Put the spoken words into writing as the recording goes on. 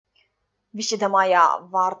വിശദമായ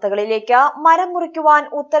വാർത്തകളിലേക്ക്. മരം മുറിക്കുവാൻ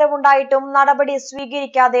ഉത്തരവുണ്ടായിട്ടും നടപടി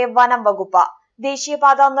സ്വീകരിക്കാതെ വനം വകുപ്പ്.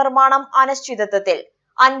 ദേശീയപാത നിർമ്മാണം അനിശ്ചിതത്വത്തിൽ.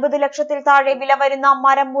 50 ലക്ഷത്തിൽ താഴെ വില വരുന്ന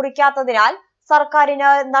മരം മുറിക്കാത്തതിനാൽ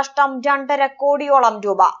സർക്കാരിന് നഷ്ടം 2.5 കോടിയോളം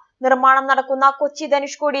രൂപ. നിർമ്മാണം നടക്കുന്ന കൊച്ചി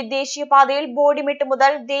ധനുഷ്കോടി ദേശീയപാതയിൽ ബോഡിമെട്ട്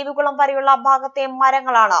മുതൽ ദേവികുളം വരെയുള്ള ഭാഗത്തെ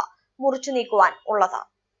മരങ്ങളാണ് മുറിച്ചു നീക്കുവാൻ ഉള്ളത്.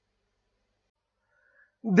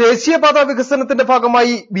 ദേശീയപാത വികസനത്തിന്റെ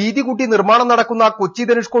ഭാഗമായി വീതി കൂട്ടി നിർമ്മാണം നടക്കുന്ന കൊച്ചി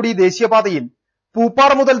ധനുഷ്കോടി ദേശീയപാതയിൽ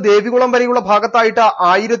പൂപ്പാറ മുതൽ ദേവികുളം വരെയുള്ള ഭാഗത്തായിട്ട്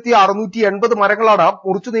 1680 മരങ്ങളാണ്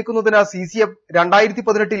മുറിച്ചു നീക്കുന്നതിന് CCF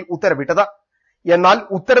 2018 ഉത്തരവിട്ടത്. എന്നാൽ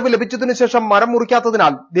ഉത്തരവ് ലഭിച്ചതിനു ശേഷം മരം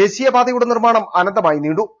മുറിക്കാത്തതിനാൽ ദേശീയപാതയുടെ നിർമ്മാണം അനന്തമായി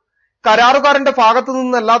നീണ്ടു. കരാറുകാരന്റെ ഭാഗത്തു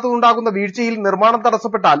നിന്നല്ലാത്തതുണ്ടാകുന്ന വീഴ്ചയിൽ നിർമ്മാണം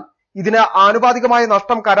തടസ്സപ്പെട്ടാൽ ഇതിന് ആനുപാതികമായ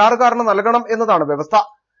നഷ്ടം കരാറുകാരന് നൽകണം എന്നതാണ് വ്യവസ്ഥ.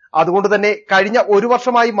 അതുകൊണ്ട് തന്നെ കഴിഞ്ഞ 1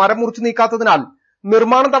 വർഷമായി മരം മുറിച്ചു നീക്കാത്തതിനാൽ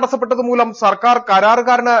നിർമ്മാണം തടസ്സപ്പെട്ടത് മൂലം സർക്കാർ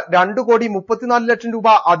കരാറുകാരന് 2.34 ലക്ഷം രൂപ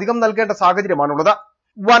അധികം നൽകേണ്ട സാഹചര്യമാണുള്ളത്.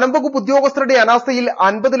 വനം വകുപ്പ് ഉദ്യോഗസ്ഥരുടെ അനാസ്ഥയിൽ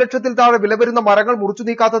 50 ലക്ഷത്തിൽ താഴെ വില വരുന്ന മരങ്ങൾ മുറിച്ചു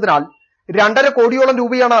നീക്കാത്തതിനാൽ 2.5 കോടിയോളം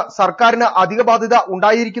രൂപയാണ് സർക്കാരിന് അധിക ബാധ്യത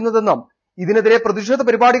ഉണ്ടായിരിക്കുന്നതെന്നും ഇതിനെതിരെ പ്രതിഷേധ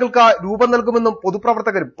പരിപാടികൾക്ക് രൂപം നൽകുമെന്നും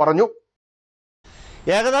പൊതുപ്രവർത്തകർ പറഞ്ഞു.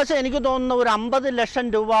 ഏകദേശം എനിക്ക് തോന്നുന്ന ഒരു 50 ലക്ഷം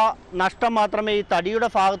രൂപ നഷ്ടം മാത്രമേ ഈ തടിയുടെ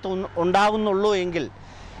ഭാഗത്ത് ഉണ്ടാകുന്നുള്ളൂ എങ്കിൽ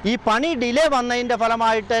ഈ പണി ഡിലേ വന്നതിൻ്റെ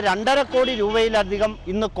ഫലമായിട്ട് 2.5 കോടി രൂപയിലധികം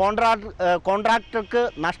ഇന്ന് കോൺട്രാക്ടർക്ക്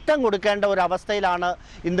നഷ്ടം കൊടുക്കേണ്ട ഒരു അവസ്ഥയിലാണ്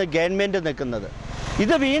ഇന്ന് ഗവൺമെൻറ് നിൽക്കുന്നത്.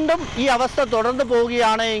 ഇത് വീണ്ടും ഈ അവസ്ഥ തുടർന്നു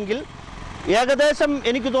പോവുകയാണെങ്കിൽ ഏകദേശം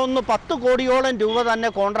എനിക്ക് തോന്നുന്നു 10 കോടിയോളം രൂപ തന്നെ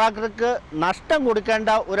കോൺട്രാക്ടർക്ക് നഷ്ടം കൊടുക്കേണ്ട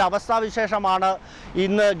ഒരു അവസ്ഥാവിശേഷമാണ്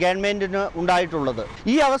ഇന്ന് ഗവൺമെൻറ്റിന് ഉണ്ടായിട്ടുള്ളത്.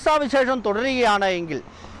 ഈ അവസ്ഥാവിശേഷം തുടരുകയാണ് എങ്കിൽ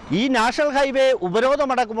ഈ നാഷണൽ ഹൈവേ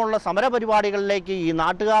ഉപരോധമടക്കമുള്ള സമരപരിപാടികളിലേക്ക് ഈ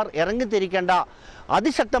നാട്ടുകാർ ഇറങ്ങിത്തിരിക്കേണ്ട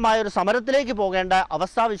അതിശക്തമായ ഒരു സമരത്തിലേക്ക് പോകേണ്ട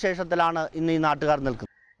അവസ്ഥാവിശേഷത്തിലാണ് ഇന്ന് ഈ നാട്ടുകാർ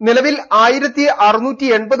നിൽക്കുന്നത്. നിലവിൽ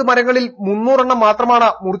 1680 മരങ്ങളിൽ 300 എണ്ണം മാത്രമാണ്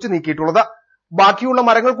മുറിച്ചു നീക്കിയിട്ടുള്ളത്. ബാക്കിയുള്ള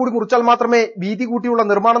മരങ്ങൾ കൂടി മുറിച്ചാൽ മാത്രമേ വീതി കൂട്ടിയുള്ള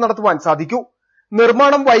നിർമ്മാണം നടത്തുവാൻ സാധിക്കൂ.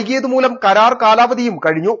 നിർമ്മാണം വൈകിയത് മൂലം കരാർ കാലാവധിയും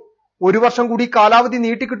കഴിഞ്ഞു. 1 വർഷം കൂടി കാലാവധി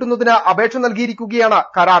നീട്ടിക്കിട്ടുന്നതിന് അപേക്ഷ നൽകിയിരിക്കുകയാണ്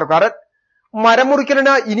കരാറുകാരൻ. മരം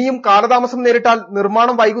മുറിക്കലിന് ഇനിയും കാലതാമസം നേരിട്ടാൽ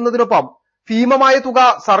നിർമ്മാണം വൈകുന്നതിനൊപ്പം ഭീമമായ തുക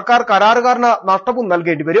സർക്കാർ കരാറുകാരന് നഷ്ടവും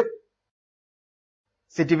നൽകേണ്ടി വരും.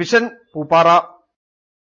 City vision Pooppara.